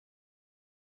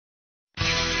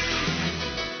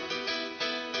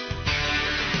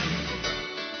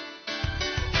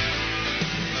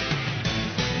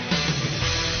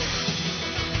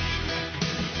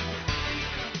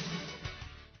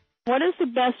What is the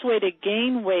best way to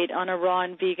gain weight on a raw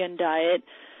and vegan diet?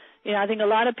 I think a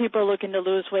lot of people are looking to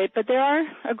lose weight, but there are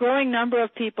a growing number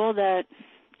of people that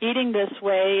eating this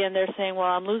way, and they're saying, well,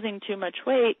 I'm losing too much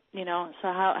weight, so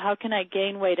how can I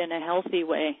gain weight in a healthy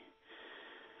way?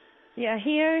 Yeah,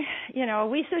 here,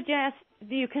 we suggest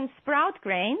you can sprout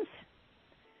grains,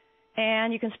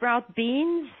 and you can sprout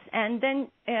beans, and then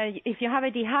if you have a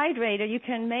dehydrator, you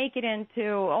can make it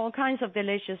into all kinds of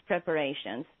delicious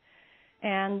preparations.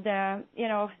 And,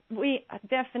 we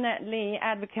definitely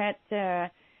advocate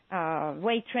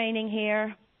weight training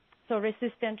here, so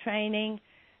resistant training,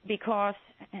 because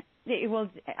it will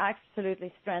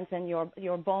absolutely strengthen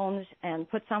your bones and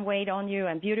put some weight on you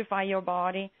and beautify your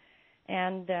body.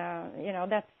 And,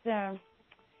 that's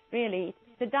really,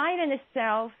 the diet in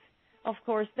itself, of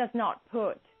course, does not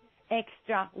put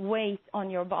extra weight on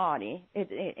your body.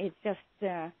 It just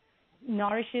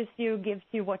nourishes you, gives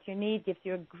you what you need, gives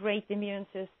you a great immune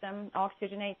system,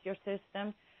 oxygenates your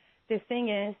system. The thing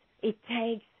is, it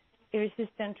takes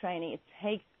resistance training. It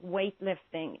takes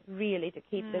weightlifting, really, to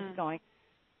keep this going.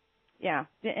 Yeah,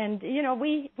 and,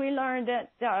 we learned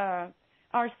that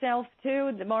ourselves,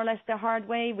 too, more or less the hard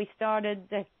way. We started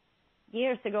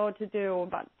years ago to do,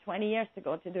 about 20 years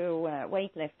ago, to do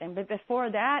weightlifting. But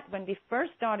before that, when we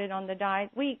first started on the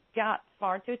diet, we got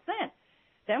far too thin.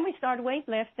 Then we started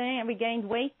weightlifting, and we gained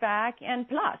weight back, and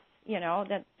plus,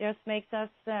 that just makes us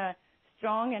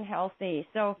strong and healthy.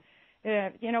 So,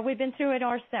 we've been through it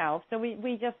ourselves. So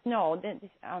we just know that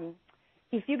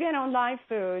if you get on live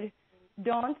food,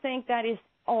 don't think that is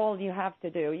all you have to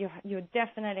do. You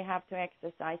definitely have to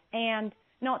exercise, and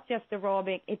not just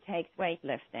aerobic. It takes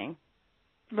weightlifting.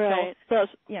 Right. So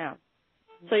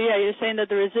you're saying that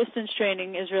the resistance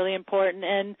training is really important.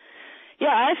 And,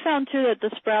 I found, too, that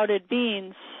the sprouted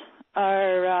beans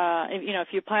are, if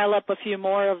you pile up a few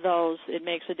more of those, it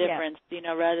makes a difference,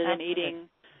 rather than eating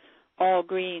all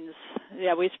greens.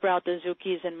 Yeah, we sprout the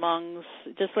zukis and mungs,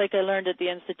 just like I learned at the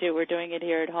Institute. We're doing it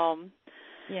here at home.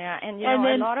 Yeah, and,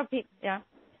 a lot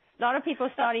of people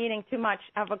start eating too much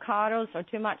avocados or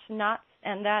too much nuts,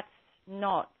 and that's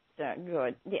not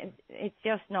good. It's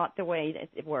just not the way that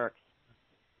it works.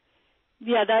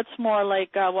 Yeah, that's more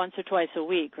like once or twice a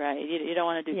week, right? You don't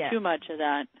want to do too much of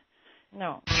that.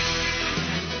 No.